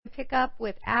pick up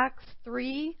with Acts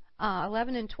 3,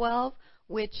 11 and 12,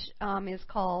 which is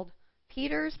called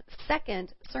Peter's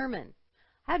second sermon.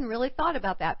 I hadn't really thought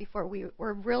about that before. We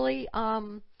were really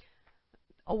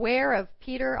aware of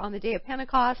Peter on the day of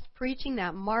Pentecost preaching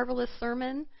that marvelous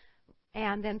sermon,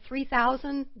 and then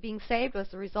 3,000 being saved was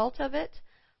the result of it.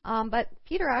 But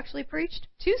Peter actually preached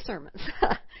 2 sermons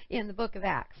in the book of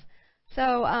Acts.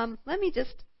 So let me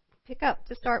just pick up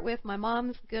to start with my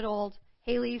mom's good old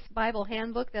Haley's Bible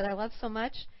Handbook that I love so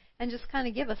much, and just kind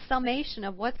of give a summation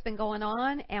of what's been going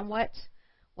on and what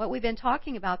we've been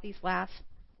talking about this last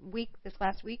week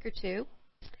or two.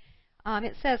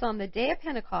 It says, on the day of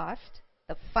Pentecost,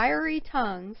 the fiery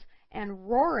tongues and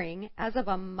roaring as of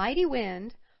a mighty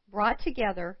wind brought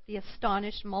together the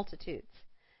astonished multitudes.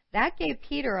 That gave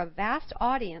Peter a vast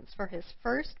audience for his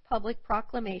first public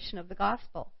proclamation of the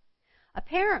gospel.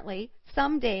 Apparently,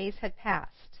 some days had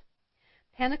passed.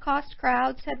 Pentecost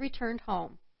crowds had returned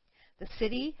home. The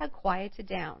city had quieted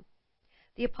down.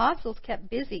 The apostles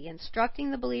kept busy instructing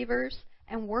the believers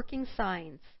and working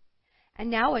signs.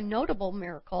 And now a notable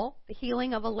miracle, the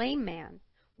healing of a lame man,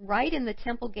 right in the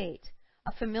temple gate,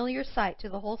 a familiar sight to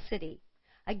the whole city,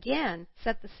 again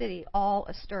set the city all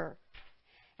astir.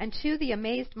 And to the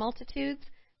amazed multitudes,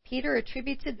 Peter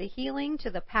attributed the healing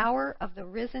to the power of the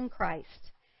risen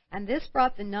Christ. And this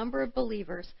brought the number of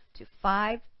believers to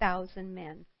 5,000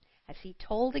 men, as he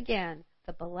told again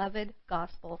the beloved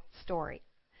gospel story.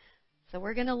 So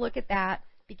we're going to look at that,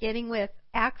 beginning with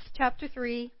Acts chapter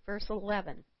 3, verse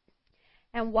 11.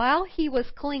 And while he was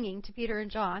clinging to Peter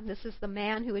and John, this is the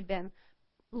man who had been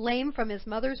lame from his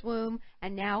mother's womb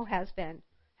and now has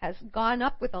gone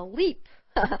up with a leap.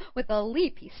 With a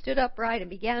leap, he stood upright and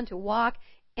began to walk,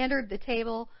 entered the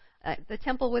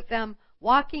temple with them,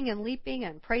 walking and leaping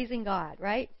and praising God,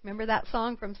 right? Remember that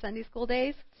song from Sunday school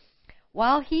days?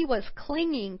 While he was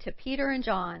clinging to Peter and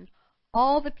John,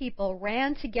 all the people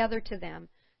ran together to them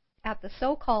at the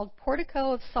so-called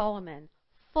Portico of Solomon,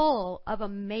 full of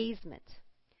amazement.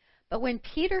 But when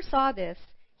Peter saw this,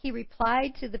 he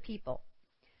replied to the people,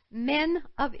 "Men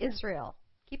of Israel,"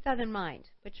 keep that in mind,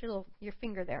 put your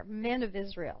finger there, "Men of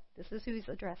Israel," this is who he's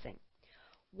addressing,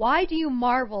 "why do you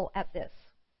marvel at this?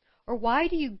 Or why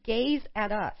do you gaze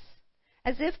at us,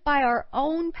 as if by our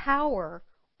own power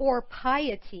or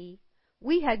piety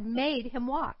we had made him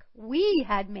walk?" We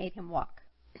had made him walk.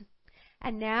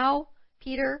 And now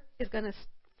Peter is going to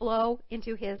flow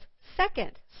into his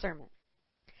second sermon.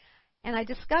 And I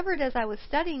discovered as I was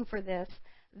studying for this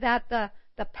that the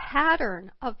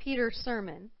pattern of Peter's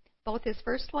sermon, both his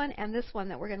first one and this one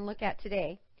that we're going to look at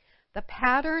today, the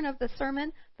pattern of the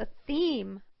sermon, the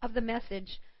theme of the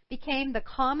message, became the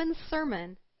common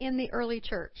sermon in the early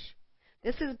church.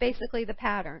 This is basically the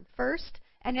pattern. First,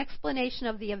 an explanation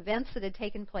of the events that had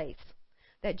taken place.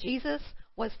 That Jesus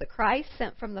was the Christ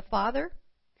sent from the Father,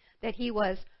 that he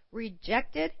was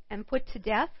rejected and put to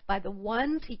death by the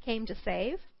ones he came to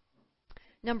save.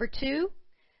 Number 2,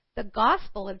 the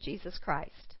gospel of Jesus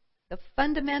Christ, the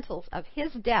fundamentals of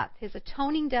his death, his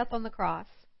atoning death on the cross,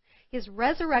 his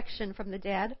resurrection from the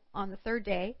dead on the 3rd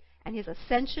day, and his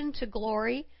ascension to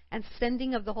glory and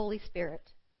sending of the Holy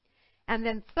Spirit. And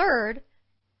then 3rd,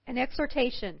 an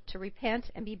exhortation to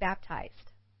repent and be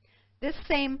baptized.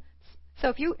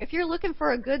 So if you're looking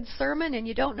for a good sermon and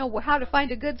you don't know how to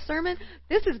find a good sermon,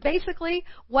 this is basically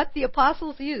what the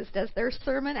apostles used as their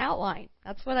sermon outline.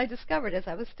 That's what I discovered as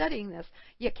I was studying this.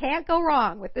 You can't go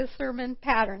wrong with this sermon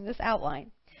pattern, this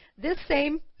outline. This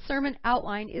same sermon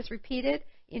outline is repeated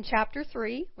in chapter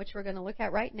 3, which we're going to look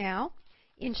at right now.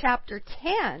 In chapter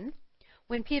 10,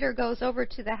 when Peter goes over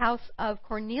to the house of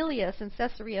Cornelius in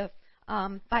Caesarea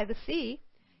by the sea,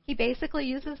 he basically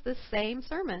uses this same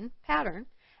sermon pattern.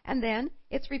 And then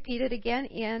it's repeated again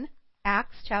in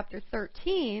Acts chapter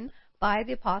 13 by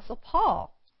the Apostle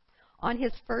Paul on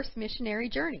his first missionary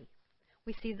journey.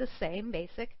 We see the same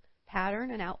basic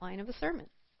pattern and outline of a sermon.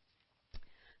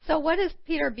 So what does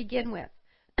Peter begin with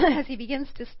as he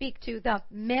begins to speak to the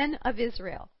men of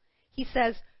Israel? He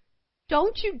says,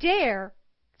 don't you dare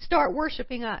start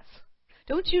worshiping us.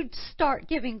 Don't you start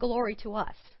giving glory to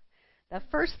us. The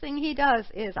first thing he does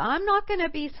is, I'm not going to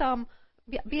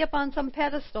be up on some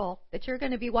pedestal that you're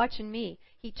going to be watching me.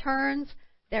 He turns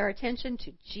their attention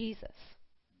to Jesus.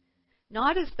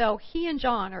 Not as though he and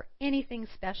John are anything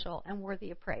special and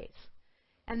worthy of praise.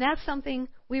 And that's something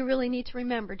we really need to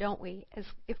remember, don't we?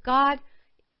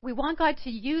 We want God to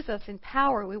use us in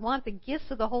power. We want the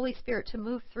gifts of the Holy Spirit to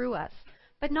move through us.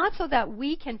 But not so that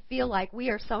we can feel like we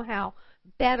are somehow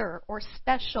better or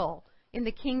special in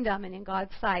the kingdom and in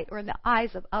God's sight or in the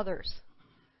eyes of others.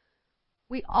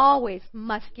 We always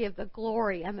must give the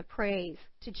glory and the praise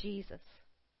to Jesus.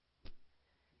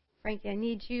 Frankie, I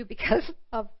need you because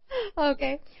of.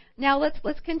 Okay. Now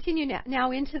let's continue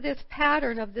now into this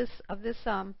pattern of this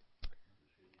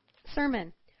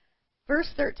sermon. Verse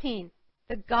 13.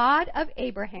 The God of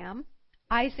Abraham,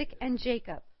 Isaac, and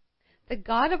Jacob, the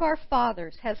God of our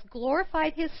fathers, has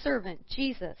glorified his servant,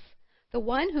 Jesus, the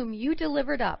one whom you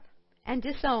delivered up and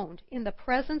disowned in the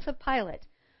presence of Pilate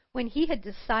when he had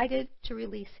decided to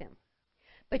release him.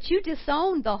 But you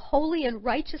disowned the holy and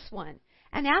righteous one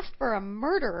and asked for a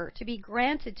murderer to be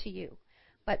granted to you,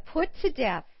 but put to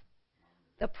death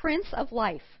the Prince of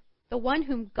Life, the one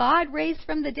whom God raised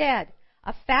from the dead,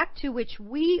 a fact to which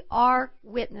we are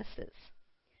witnesses.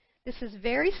 This is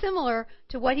very similar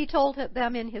to what he told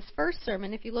them in his first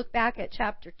sermon. If you look back at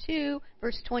chapter 2,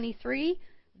 verse 23,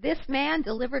 this man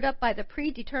delivered up by the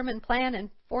predetermined plan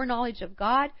and foreknowledge of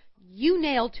God, you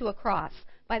nailed to a cross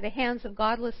by the hands of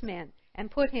godless men and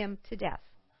put him to death.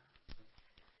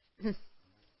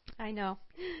 I know.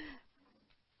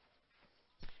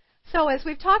 So as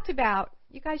we've talked about,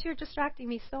 you guys, you're distracting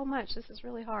me so much. This is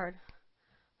really hard.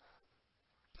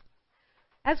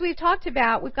 As we've talked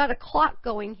about, we've got a clock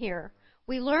going here.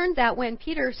 We learned that when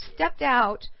Peter stepped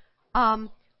out,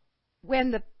 when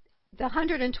the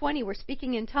 120 were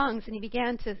speaking in tongues and he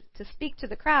began to speak to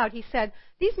the crowd, he said,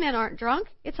 these men aren't drunk.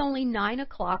 It's only 9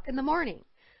 o'clock in the morning.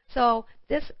 So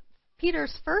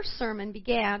Peter's first sermon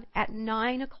began at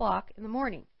 9 o'clock in the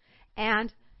morning.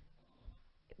 And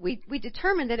we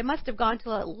determined that it must have gone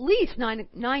till at least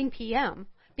 9 p.m.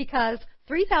 because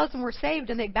 3,000 were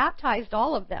saved and they baptized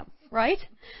all of them. Right?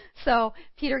 So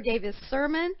Peter gave his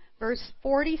sermon. Verse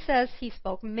 40 says he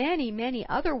spoke many, many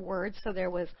other words. So there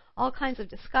was all kinds of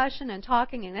discussion and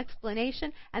talking and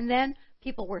explanation. And then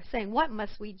people were saying, what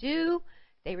must we do?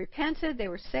 They repented, they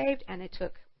were saved, and it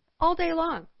took all day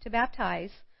long to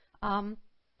baptize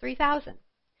 3,000.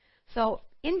 So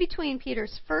in between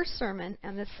Peter's first sermon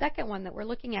and the second one that we're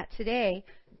looking at today,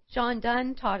 John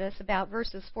Dunn taught us about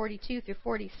verses 42 through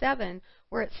 47,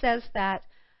 where it says that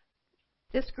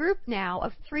this group now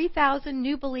of 3,000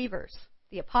 new believers,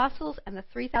 the apostles and the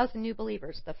 3,000 new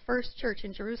believers, the first church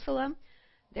in Jerusalem,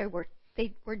 they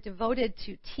were devoted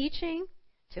to teaching,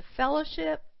 to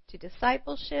fellowship, to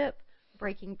discipleship,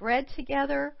 breaking bread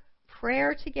together,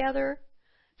 prayer together.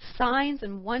 Signs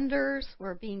and wonders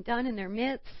were being done in their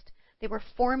midst. They were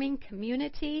forming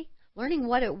community, learning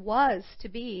what it was to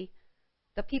be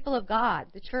the people of God,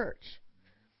 the church.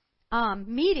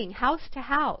 Meeting house to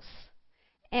house.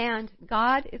 And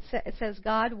God, it says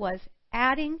God was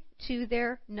adding to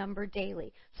their number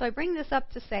daily. So I bring this up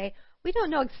to say, we don't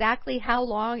know exactly how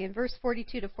long, in verse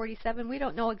 42 to 47, we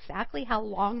don't know exactly how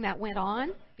long that went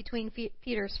on between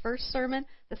Peter's first sermon,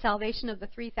 the salvation of the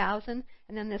 3,000,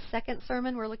 and then this second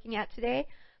sermon we're looking at today.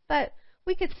 But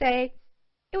we could say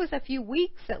it was a few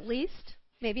weeks at least,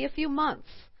 maybe a few months,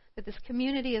 that this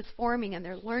community is forming and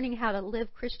they're learning how to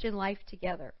live Christian life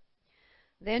together.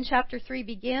 Then chapter 3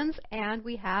 begins, and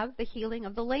we have the healing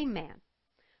of the lame man.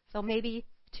 So maybe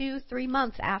 2-3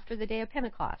 months after the day of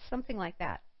Pentecost, something like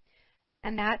that.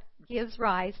 And that gives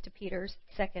rise to Peter's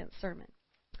second sermon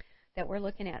that we're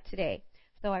looking at today.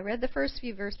 So I read the first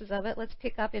few verses of it. Let's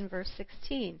pick up in verse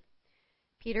 16.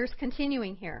 Peter's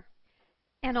continuing here.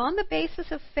 And on the basis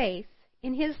of faith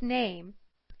in his name,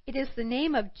 it is the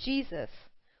name of Jesus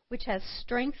which has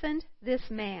strengthened this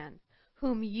man,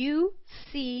 whom you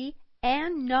see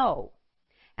and know,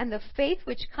 and the faith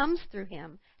which comes through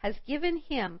him has given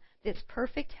him this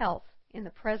perfect health in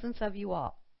the presence of you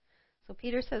all. So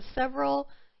Peter says several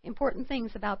important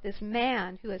things about this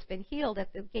man who has been healed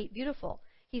at the Gate Beautiful.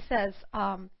 He says,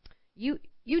 you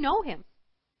know him.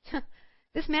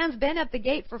 This man's been at the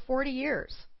gate for 40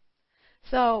 years.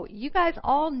 So you guys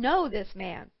all know this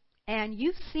man, and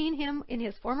you've seen him in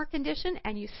his former condition,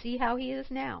 and you see how he is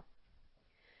now.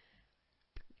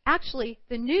 Actually,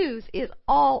 the news is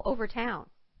all over town.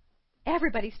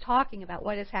 Everybody's talking about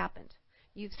what has happened.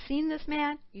 You've seen this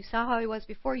man. You saw how he was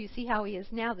before. You see how he is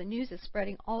now. The news is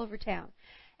spreading all over town.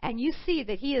 And you see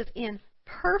that he is in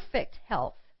perfect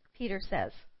health, Peter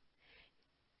says.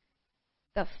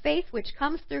 The faith which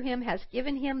comes through him has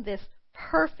given him this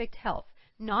perfect health.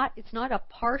 It's not a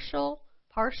partial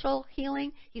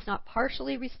healing. He's not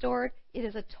partially restored. It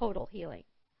is a total healing.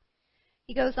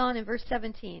 He goes on in verse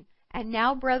 17. And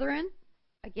now, brethren,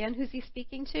 again, who's he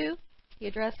speaking to? He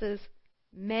addresses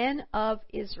men of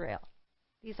Israel.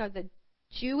 These are the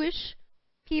Jewish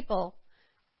people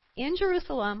in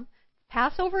Jerusalem.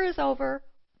 Passover is over.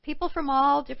 People from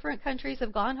all different countries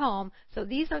have gone home. So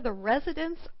these are the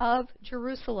residents of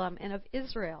Jerusalem and of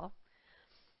Israel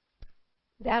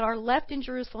that are left in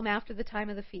Jerusalem after the time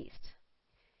of the feast.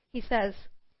 He says,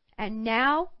 and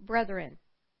now, brethren,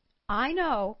 I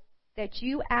know that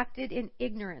you acted in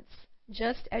ignorance,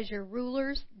 just as your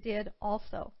rulers did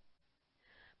also.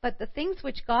 But the things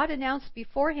which God announced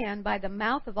beforehand by the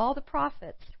mouth of all the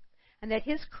prophets, and that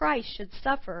his Christ should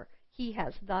suffer, he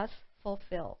has thus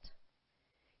fulfilled.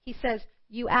 He says,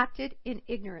 you acted in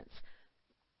ignorance.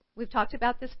 We've talked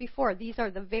about this before. These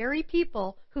are the very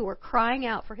people who were crying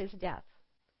out for his death.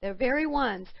 The very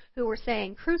ones who were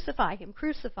saying, crucify him,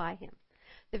 crucify him.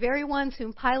 The very ones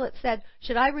whom Pilate said,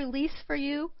 should I release for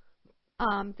you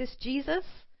this Jesus?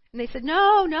 And they said,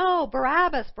 no, no,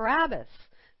 Barabbas, Barabbas.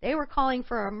 They were calling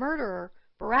for a murderer,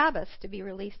 Barabbas, to be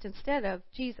released instead of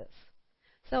Jesus.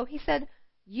 So he said,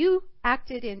 you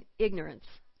acted in ignorance.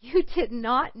 You did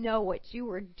not know what you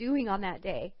were doing on that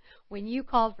day when you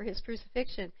called for his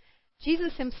crucifixion.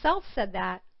 Jesus himself said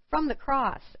that from the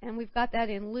cross, and we've got that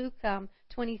in Luke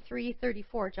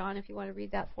 23:34. John, if you want to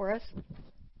read that for us.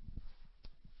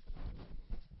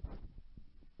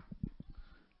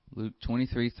 Luke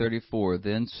 23:34.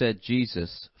 Then said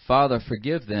Jesus, Father,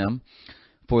 forgive them,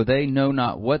 for they know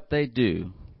not what they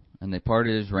do. And they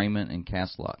parted his raiment and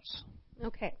cast lots.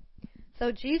 Okay.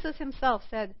 So Jesus himself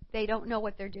said they don't know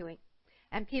what they're doing.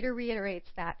 And Peter reiterates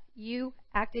that.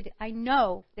 I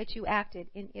know that you acted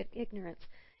in ignorance.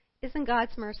 Isn't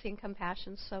God's mercy and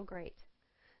compassion so great?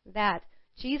 That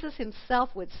Jesus himself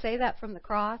would say that from the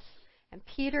cross, and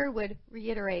Peter would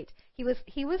reiterate. He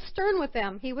was stern with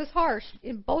them. He was harsh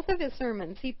in both of his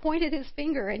sermons. He pointed his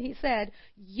finger and he said,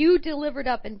 you delivered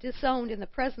up and disowned in the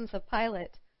presence of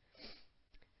Pilate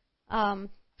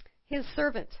his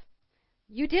servant.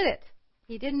 You did it.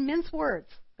 He didn't mince words,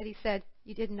 but he said,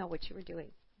 you didn't know what you were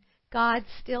doing. God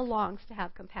still longs to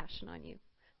have compassion on you.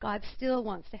 God still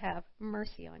wants to have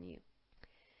mercy on you.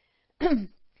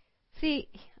 See,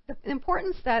 the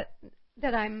importance that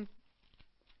I'm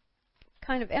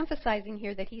kind of emphasizing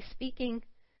here, that he's speaking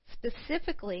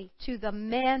specifically to the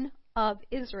men of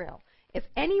Israel. If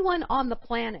anyone on the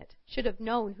planet should have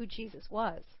known who Jesus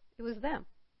was, it was them.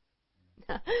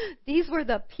 These were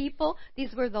the people,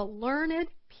 these were the learned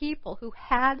people who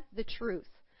had the truth,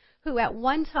 who at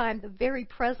one time the very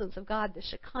presence of God, the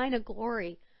Shekinah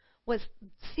glory, was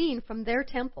seen from their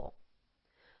temple.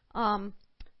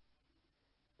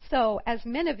 So as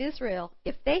men of Israel,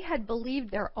 if they had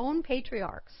believed their own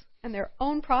patriarchs and their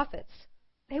own prophets,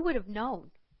 they would have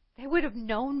known. They would have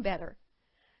known better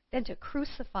than to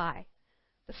crucify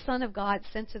the Son of God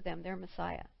sent to them, their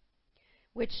Messiah.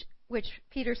 Which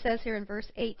Peter says here in verse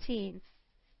 18,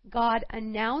 God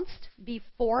announced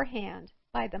beforehand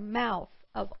by the mouth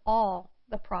of all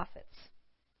the prophets.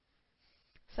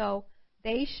 So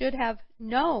they should have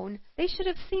known, they should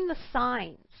have seen the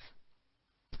signs.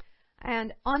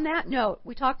 And on that note,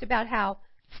 we talked about how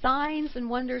signs and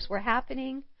wonders were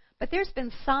happening, but there's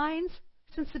been signs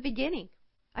since the beginning.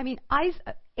 I mean,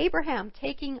 Abraham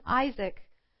taking Isaac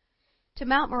to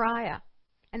Mount Moriah,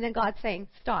 and then God saying,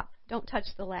 stop, don't touch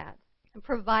the lad, and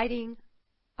providing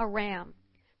a ram.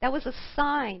 That was a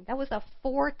sign. That was a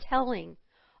foretelling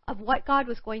of what God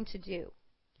was going to do.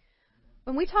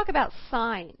 When we talk about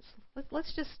signs,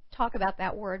 let's just talk about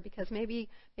that word, because maybe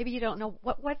you don't know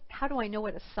how do I know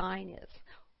what a sign is?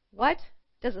 What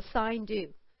does a sign do?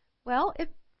 Well, it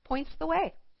points the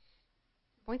way.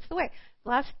 Points the way.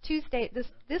 Last Tuesday,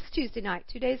 this Tuesday night,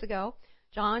 2 days ago,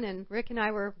 John and Rick and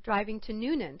I were driving to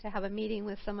Noonan to have a meeting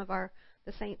with some of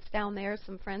the saints down there,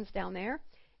 some friends down there.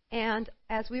 And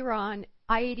as we were on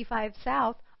I-85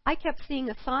 South, I kept seeing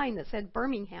a sign that said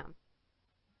Birmingham.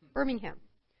 Birmingham.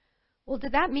 Well,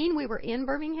 did that mean we were in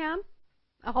Birmingham?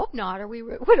 I hope not, or we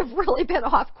would have really been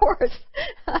off course.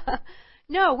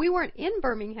 No, we weren't in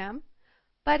Birmingham,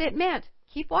 but it meant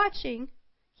keep watching,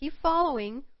 keep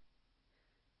following,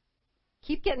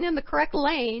 keep getting in the correct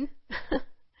lane,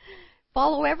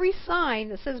 follow every sign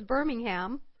that says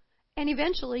Birmingham, and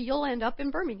eventually you'll end up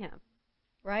in Birmingham,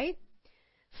 right?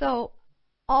 So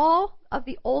all of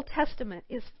the Old Testament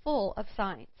is full of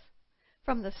signs.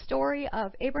 From the story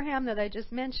of Abraham that I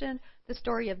just mentioned, the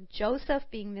story of Joseph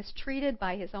being mistreated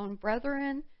by his own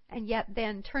brethren, and yet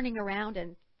then turning around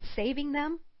and saving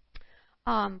them.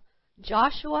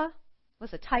 Joshua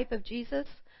was a type of Jesus.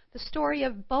 The story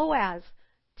of Boaz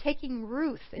taking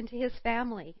Ruth into his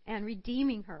family and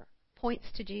redeeming her points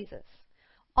to Jesus.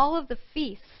 All of the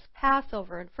feasts,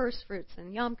 Passover and First Fruits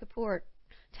and Yom Kippur,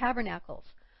 Tabernacles,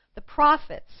 the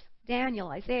prophets, Daniel,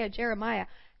 Isaiah, Jeremiah,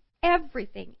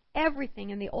 everything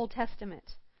in the Old Testament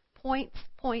points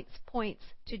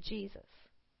to Jesus.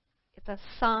 It's a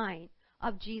sign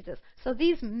of Jesus. So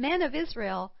these men of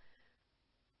Israel,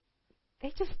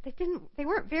 they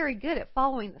weren't very good at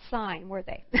following the sign, were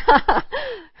they?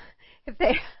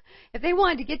 if they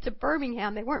wanted to get to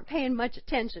Birmingham, they weren't paying much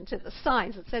attention to the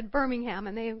signs that said Birmingham,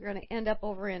 and they were going to end up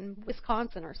over in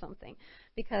Wisconsin or something,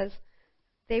 because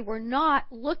they were not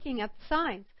looking at the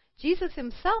signs. Jesus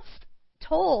himself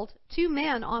told two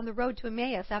men on the road to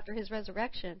Emmaus after his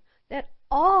resurrection that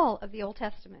all of the Old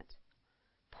Testament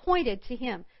pointed to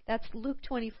him. That's Luke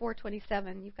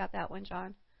 24:27. You've got that one,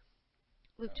 John.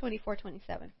 Luke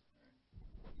 24:27.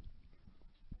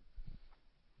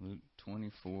 Luke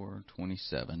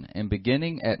 24:27. And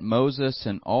beginning at Moses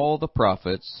and all the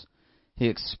prophets, he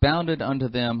expounded unto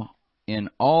them in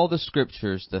all the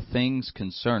scriptures the things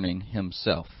concerning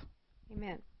himself.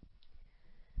 Amen.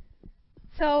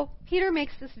 So Peter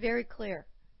makes this very clear.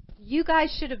 You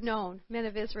guys should have known, men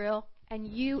of Israel, and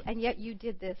yet you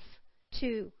did this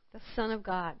to the Son of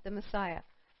God, the Messiah.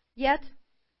 Yet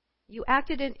you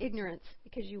acted in ignorance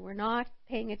because you were not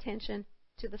paying attention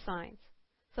to the signs.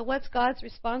 So what's God's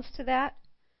response to that?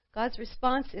 God's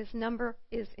response is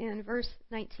in verse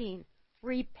 19.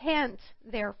 Repent,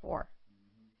 therefore.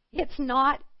 It's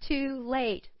not too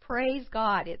late. Praise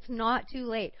God. It's not too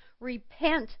late.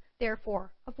 Repent,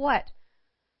 therefore. Of what?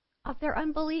 Of their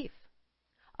unbelief,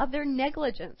 of their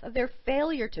negligence, of their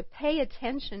failure to pay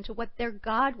attention to what their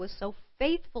God was so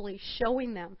faithfully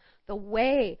showing them, the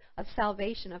way of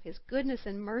salvation, of his goodness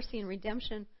and mercy and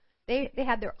redemption. They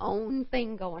had their own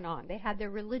thing going on. They had their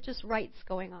religious rites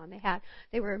going on.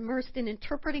 They were immersed in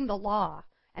interpreting the law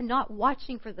and not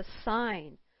watching for the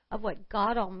sign of what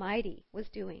God Almighty was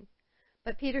doing.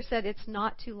 But Peter said it's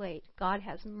not too late. God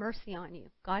has mercy on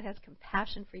you. God has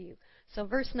compassion for you. So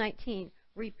verse 19,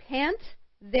 repent,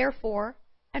 therefore,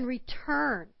 and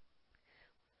return.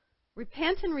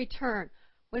 Repent and return.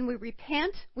 When we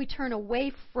repent, we turn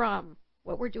away from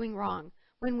what we're doing wrong.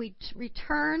 When we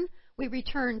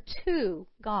return to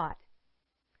God.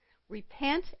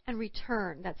 Repent and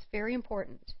return. That's very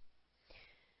important.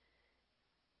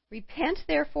 Repent,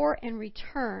 therefore, and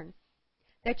return,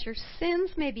 that your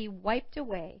sins may be wiped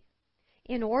away,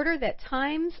 in order that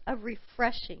times of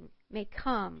refreshing may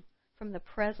come from the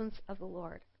presence of the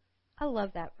Lord. I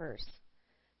love that verse.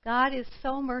 God is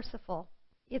so merciful.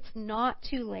 It's not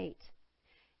too late.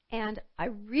 And I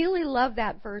really love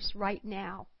that verse right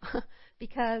now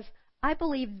because I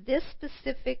believe this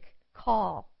specific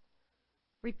call,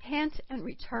 repent and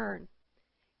return,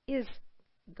 is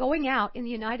going out in the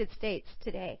United States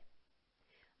today.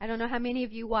 I don't know how many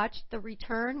of you watched The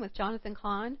Return with Jonathan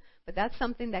Cahn, but that's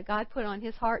something that God put on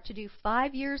his heart to do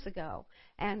 5 years ago.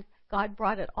 And God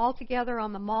brought it all together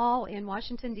on the mall in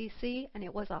Washington, D.C., and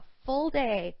it was a full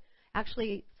day,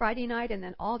 actually Friday night and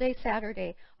then all day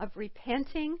Saturday, of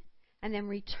repenting and then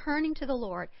returning to the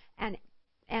Lord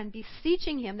and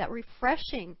beseeching him that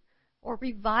refreshing or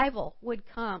revival would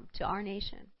come to our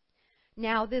nation.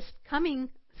 Now, this coming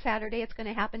Saturday, it's going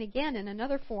to happen again in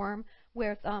another form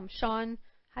with Sean.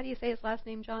 How do you say his last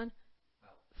name, John?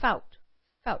 Fought.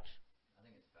 I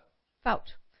think it's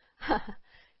Fought.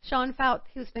 Sean Fought,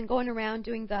 who's been going around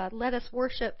doing the Let Us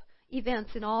Worship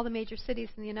events in all the major cities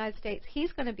in the United States.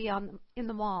 He's going to be in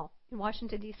the mall in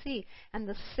Washington, D.C., and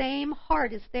the same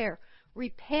heart is there.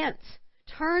 Repent.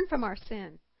 Turn from our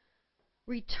sin.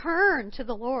 Return to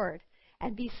the Lord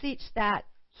and beseech that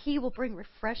he will bring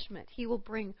refreshment. He will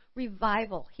bring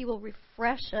revival. He will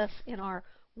refresh us in our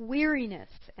weariness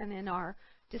and in our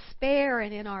despair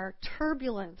and in our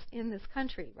turbulence in this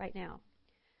country right now.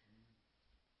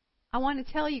 I want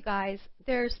to tell you guys,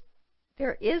 there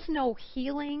is no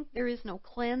healing, there is no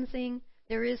cleansing,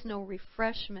 there is no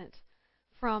refreshment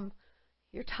from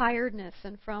your tiredness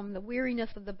and from the weariness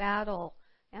of the battle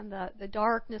and the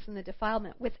darkness and the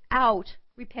defilement without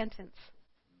repentance.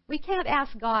 We can't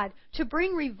ask God to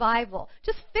bring revival.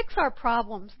 Just fix our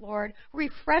problems, Lord.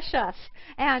 Refresh us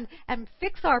and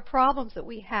fix our problems that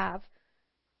we have.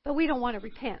 But we don't want to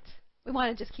repent. We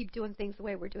want to just keep doing things the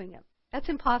way we're doing them. That's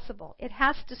impossible. It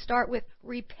has to start with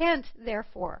repent,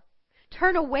 therefore.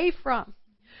 Turn away from.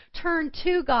 Turn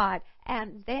to God.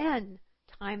 And then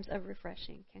times of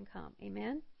refreshing can come.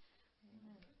 Amen?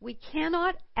 We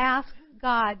cannot ask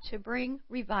God to bring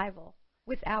revival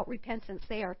without repentance.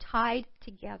 They are tied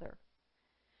together.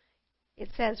 It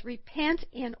says, repent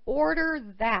in order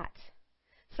that.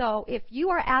 So if you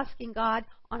are asking God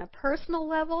on a personal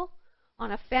level,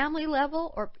 on a family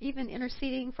level, or even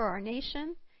interceding for our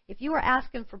nation, if you are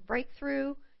asking for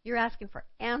breakthrough, you're asking for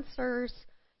answers,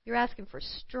 you're asking for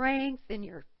strength in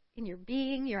your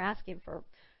being, you're asking for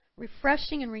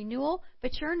refreshing and renewal,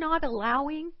 but you're not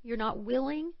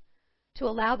willing to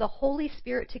allow the Holy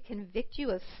Spirit to convict you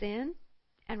of sin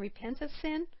and repent of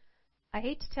sin, I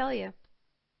hate to tell you,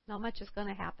 not much is going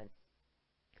to happen.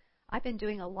 I've been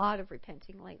doing a lot of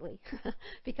repenting lately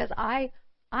because I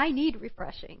I need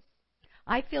refreshing.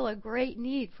 I feel a great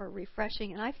need for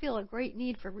refreshing, and I feel a great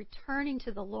need for returning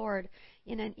to the Lord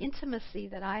in an intimacy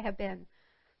that I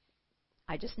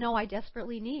just know I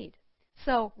desperately need.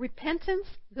 So repentance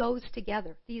goes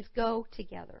together. These go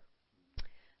together.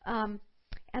 And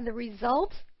the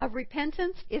result of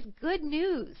repentance is good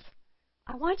news.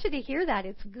 I want you to hear that.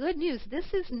 It's good news. This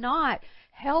is not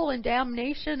hell and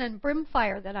damnation and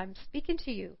brimfire that I'm speaking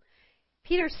to you.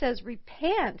 Peter says,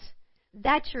 repent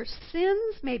that your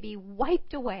sins may be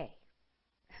wiped away.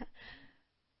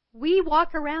 We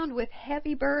walk around with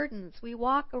heavy burdens. We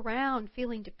walk around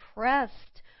feeling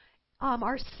depressed.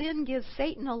 Our sin gives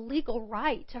Satan a legal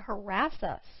right to harass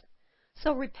us.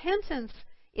 So repentance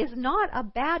is not a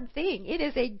bad thing. It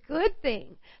is a good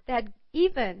thing that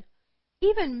even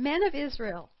men of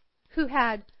Israel who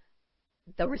had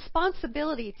the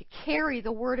responsibility to carry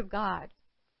the Word of God,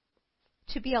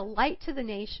 to be a light to the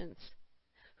nations,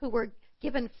 who were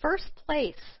given first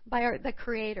place by the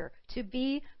Creator to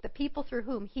be the people through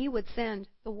whom He would send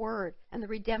the Word and the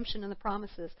redemption and the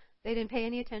promises. They didn't pay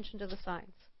any attention to the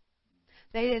signs.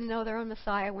 They didn't know their own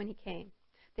Messiah when He came.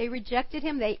 They rejected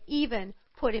Him. They even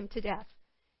put Him to death.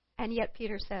 And yet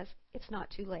Peter says, it's not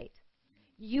too late.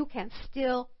 You can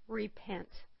still repent.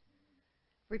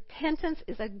 Repentance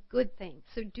is a good thing.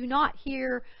 So do not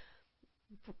hear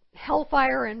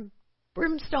hellfire and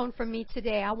brimstone from me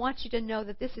today. I want you to know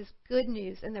that this is good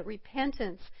news and that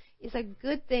repentance is a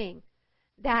good thing,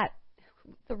 that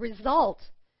the result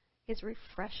is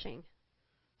refreshing.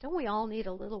 Don't we all need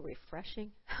a little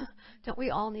refreshing? Don't we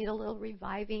all need a little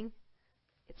reviving?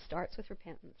 It starts with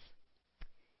repentance.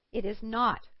 It is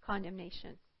not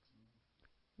condemnation.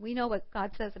 We know what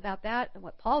God says about that and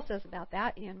what Paul says about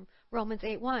that in Romans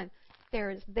 8:1.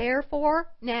 There is therefore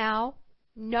now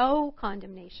no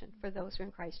condemnation for those who are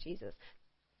in Christ Jesus.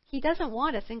 He doesn't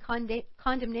want us in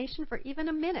condemnation for even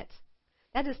a minute.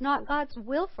 That is not God's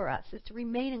will for us, is to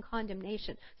remain in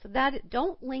condemnation. So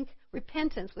don't link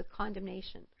repentance with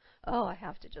condemnation. Oh, I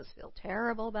have to just feel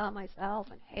terrible about myself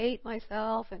and hate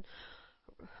myself and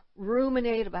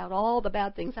ruminate about all the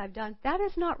bad things I've done. That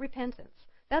is not repentance.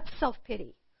 That's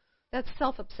self-pity. That's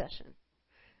self-obsession.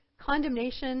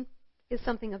 Condemnation is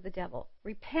something of the devil.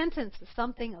 Repentance is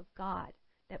something of God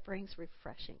that brings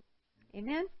refreshing.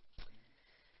 Amen?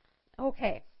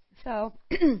 Okay, so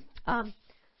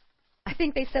I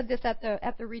think they said this at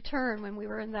the return when we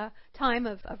were in the time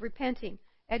of repenting.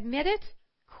 Admit it,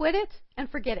 quit it, and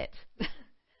forget it.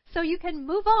 So you can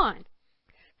move on.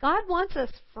 God wants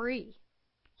us free.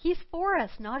 He's for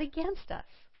us, not against us.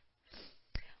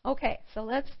 Okay, so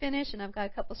let's finish, and I've got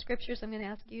a couple scriptures I'm going to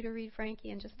ask you to read, Frankie,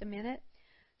 in just a minute.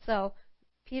 So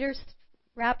Peter's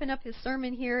wrapping up his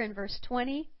sermon here in verse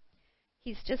 20.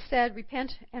 He's just said,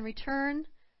 repent and return,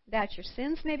 that your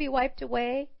sins may be wiped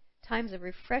away, times of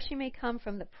refreshing may come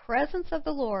from the presence of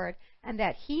the Lord, and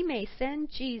that He may send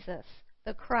Jesus,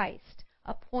 the Christ,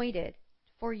 appointed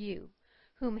for you,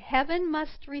 whom heaven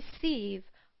must receive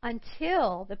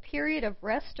until the period of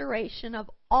restoration of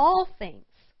all things,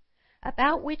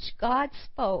 about which God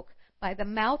spoke by the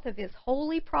mouth of His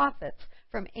holy prophets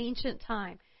from ancient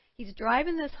time. He's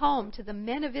driving this home to the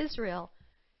men of Israel.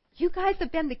 You guys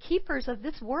have been the keepers of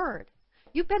this word.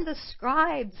 You've been the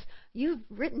scribes. You've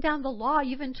written down the law.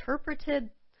 You've interpreted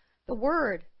the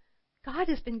word. God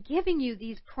has been giving you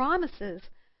these promises.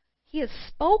 He has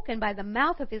spoken by the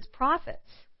mouth of His prophets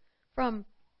from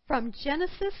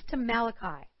Genesis to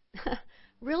Malachi.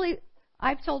 Really,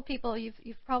 I've told people,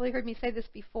 you've probably heard me say this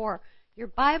before, your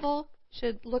Bible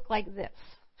should look like this.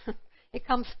 It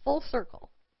comes full circle.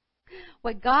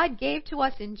 What God gave to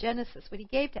us in Genesis, what He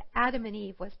gave to Adam and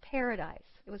Eve, was paradise.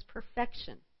 It was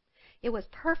perfection. It was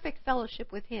perfect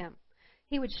fellowship with Him.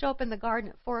 He would show up in the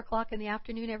garden at 4 o'clock in the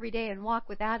afternoon every day and walk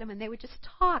with Adam, and they would just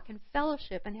talk and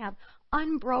fellowship and have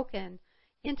unbroken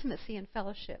intimacy and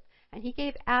fellowship. And He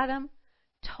gave Adam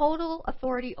total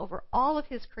authority over all of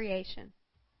his creation.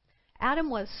 Adam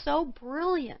was so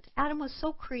brilliant. Adam was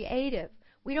so creative.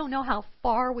 We don't know how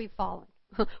far we've fallen.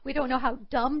 We don't know how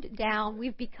dumbed down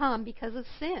we've become because of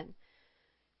sin.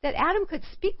 That Adam could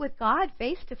speak with God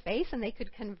face to face and they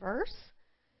could converse.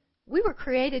 We were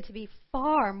created to be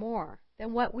far more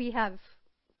than what we have,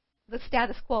 the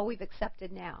status quo we've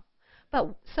accepted now.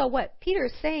 But so what Peter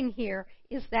is saying here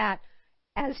is that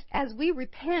as we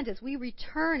repent, as we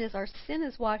return, as our sin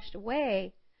is washed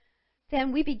away,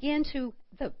 then we begin to,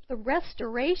 the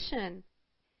restoration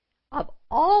of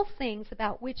all things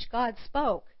about which God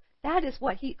spoke, that is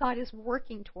what God is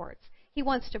working towards. He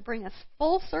wants to bring us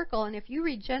full circle. And if you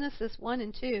read Genesis 1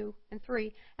 and 2 and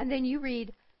 3, and then you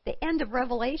read the end of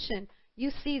Revelation,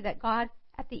 you see that God,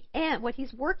 at the end, what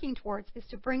he's working towards is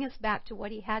to bring us back to what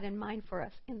he had in mind for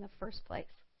us in the first place.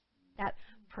 That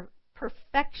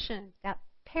perfection, that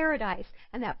paradise,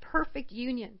 and that perfect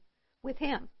union with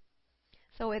him.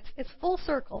 So it's full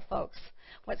circle, folks.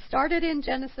 What started in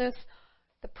Genesis,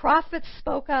 the prophets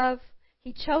spoke of.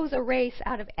 He chose a race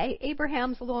out of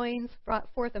Abraham's loins,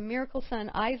 brought forth a miracle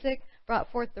son, Isaac,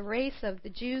 brought forth the race of the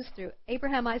Jews through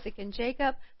Abraham, Isaac, and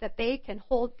Jacob, that they can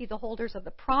be the holders of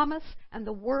the promise and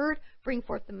the word, bring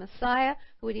forth the Messiah,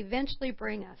 who would eventually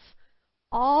bring us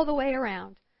all the way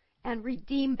around and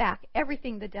redeem back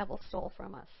everything the devil stole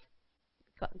from us.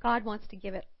 God wants to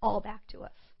give it all back to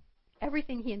us.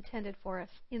 Everything he intended for us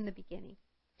in the beginning.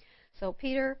 So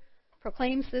Peter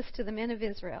proclaims this to the men of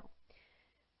Israel.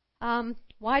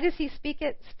 Why does he speak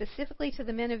it specifically to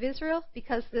the men of Israel?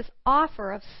 Because this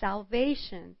offer of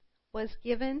salvation was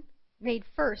made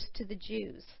first to the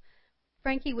Jews.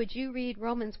 Frankie, would you read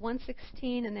Romans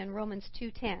 1:16 and then Romans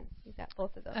 2:10? You've got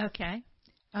both of those. Okay.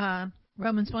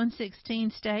 Romans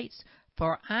 1:16 states,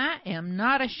 "For I am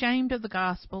not ashamed of the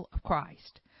gospel of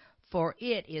Christ, for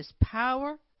it is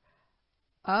power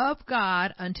of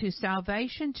God unto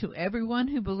salvation to everyone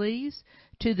who believes,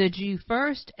 to the Jew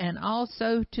first and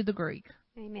also to the Greek."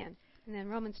 Amen. And then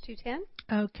Romans 2:10.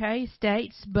 Okay,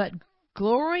 states, "But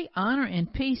glory, honor,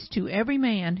 and peace to every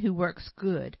man who works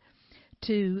good,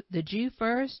 to the Jew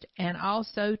first and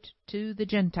also to the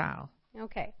Gentile."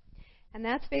 Okay. And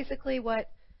that's basically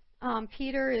what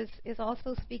Peter is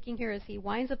also speaking here as he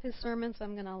winds up his sermon. So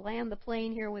I'm going to land the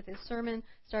plane here with his sermon,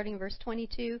 starting in verse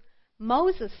 22.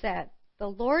 Moses said, "The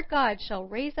Lord God shall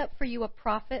raise up for you a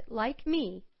prophet like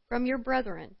me from your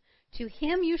brethren. To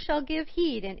him you shall give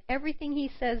heed in everything he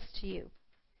says to you.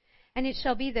 And it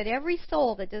shall be that every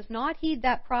soul that does not heed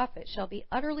that prophet shall be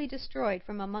utterly destroyed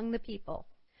from among the people.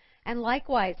 And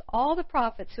likewise all the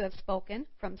prophets who have spoken,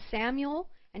 from Samuel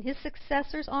and his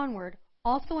successors onward,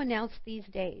 also announce these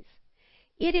days.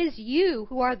 It is you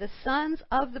who are the sons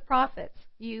of the prophets,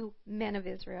 you men of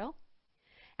Israel.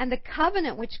 And the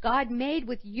covenant which God made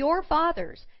with your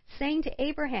fathers, saying to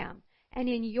Abraham, and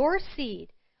in your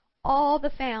seed all the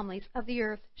families of the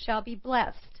earth shall be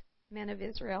blessed, men of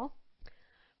Israel.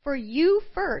 For you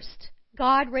first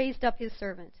God raised up his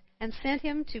servant and sent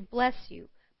him to bless you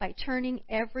by turning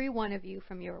every one of you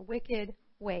from your wicked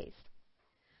ways."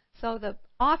 So the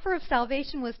offer of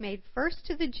salvation was made first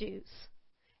to the Jews.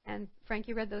 And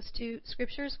Frankie read those two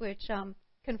scriptures which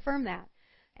confirm that.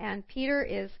 And Peter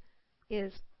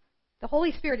the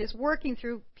Holy Spirit is working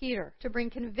through Peter to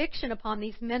bring conviction upon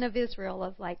these men of Israel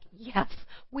of like, yes,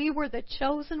 we were the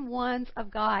chosen ones of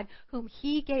God whom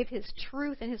he gave his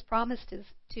truth and his promises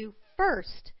to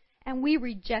first, and we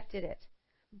rejected it.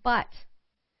 But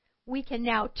we can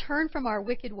now turn from our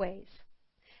wicked ways,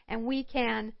 and we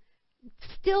can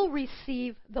still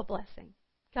receive the blessing.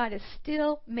 God has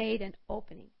still made an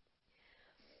opening.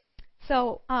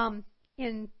 So,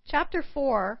 in chapter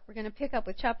 4, we're going to pick up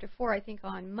with chapter 4, I think,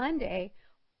 on Monday.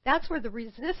 That's where the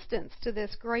resistance to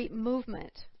this great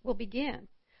movement will begin.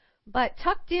 But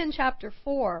tucked in chapter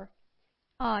 4,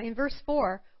 in verse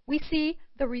 4, we see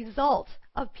the result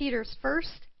of Peter's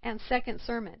first and second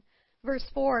sermon. Verse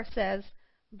 4 says,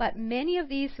 "But many of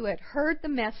these who had heard the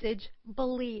message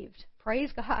believed."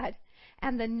 Praise God.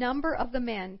 "And the number of the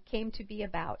men came to be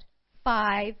about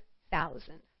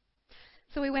 5,000.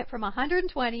 So we went from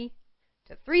 120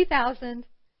 to 3,000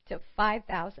 to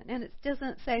 5,000. And it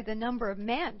doesn't say the number of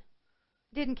men.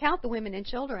 Didn't count the women and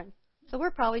children. So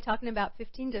we're probably talking about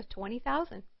 15 to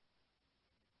 20,000.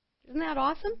 Isn't that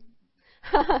awesome?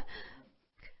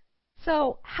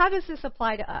 So how does this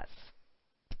apply to us?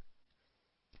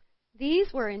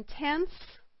 These were intense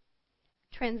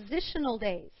transitional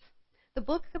days. The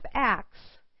book of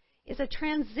Acts is a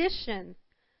transition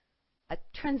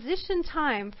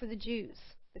time for the Jews,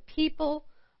 the people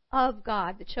of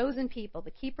God, the chosen people,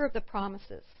 the keeper of the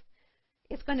promises.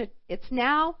 It's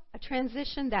now a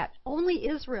transition that only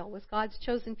Israel was God's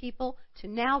chosen people to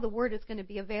now the word is going to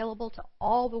be available to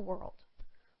all the world.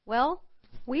 Well,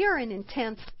 we are in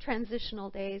intense transitional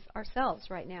days ourselves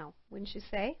right now, wouldn't you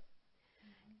say?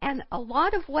 And a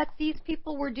lot of what these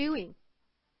people were doing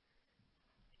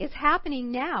is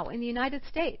happening now in the United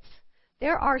States.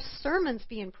 There are sermons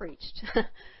being preached.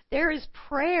 There is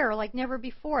prayer like never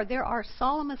before. There are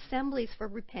solemn assemblies for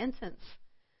repentance.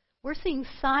 We're seeing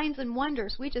signs and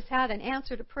wonders. We just had an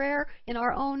answer to prayer in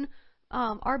our own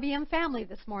RBM family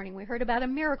this morning. We heard about a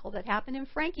miracle that happened in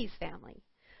Frankie's family.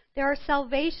 There are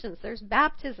salvations. There's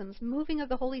baptisms, moving of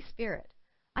the Holy Spirit.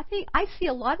 I see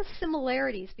a lot of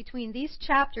similarities between these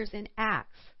chapters in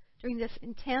Acts during this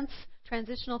intense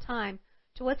transitional time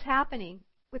to what's happening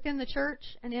within the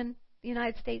church and in the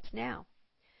United States now.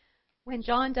 When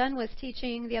John Dunn was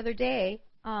teaching the other day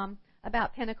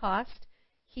about Pentecost,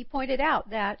 he pointed out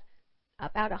that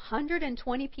about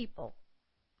 120 people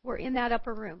were in that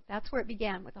upper room. That's where it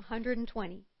began, with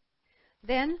 120.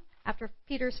 Then, after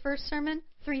Peter's first sermon,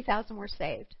 3,000 were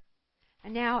saved.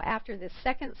 And now, after this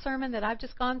second sermon that I've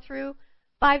just gone through,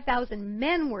 5,000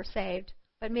 men were saved,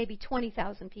 but maybe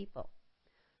 20,000 people.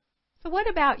 So what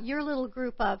about your little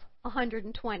group of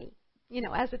 120?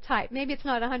 As a type. Maybe it's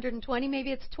not 120,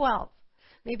 maybe it's 12.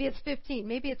 Maybe it's 15,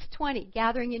 maybe it's 20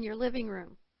 gathering in your living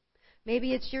room.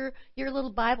 Maybe it's your little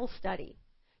Bible study,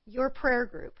 your prayer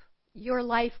group, your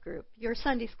life group, your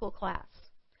Sunday school class,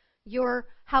 your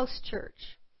house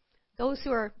church. Those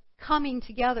who are coming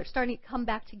together, starting to come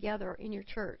back together in your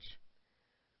church.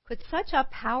 Could such a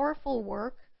powerful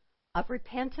work of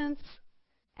repentance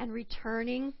and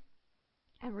returning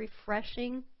and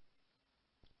refreshing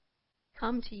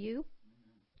come to you?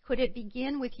 Could it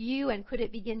begin with you, and could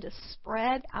it begin to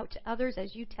spread out to others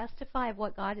as you testify of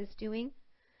what God is doing?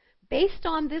 Based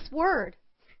on this word,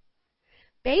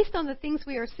 based on the things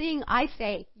we are seeing, I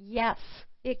say, yes,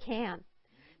 it can.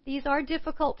 These are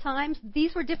difficult times.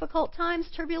 These were difficult times,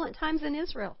 turbulent times in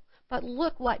Israel. But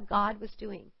look what God was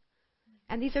doing.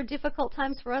 And these are difficult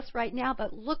times for us right now,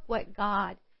 but look what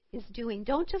God is doing.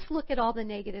 Don't just look at all the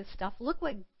negative stuff. Look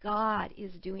what God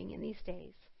is doing in these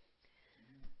days.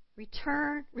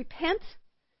 Repent,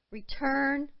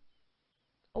 return,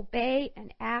 obey,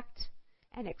 and act,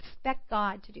 and expect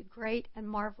God to do great and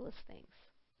marvelous things.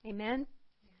 Amen?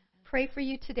 Pray for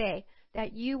you today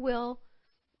that you will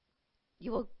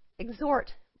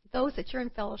exhort those that you're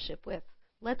in fellowship with.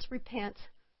 Let's repent,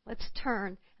 let's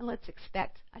turn, and let's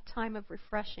expect a time of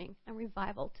refreshing and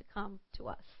revival to come to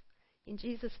us. In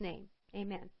Jesus' name,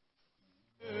 amen.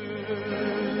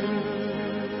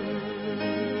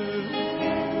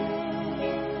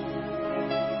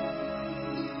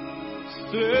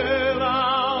 Estrela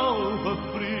alva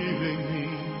brilha em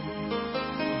mim,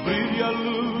 brilha a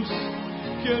luz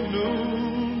que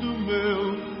inunda o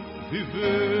meu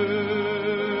viver.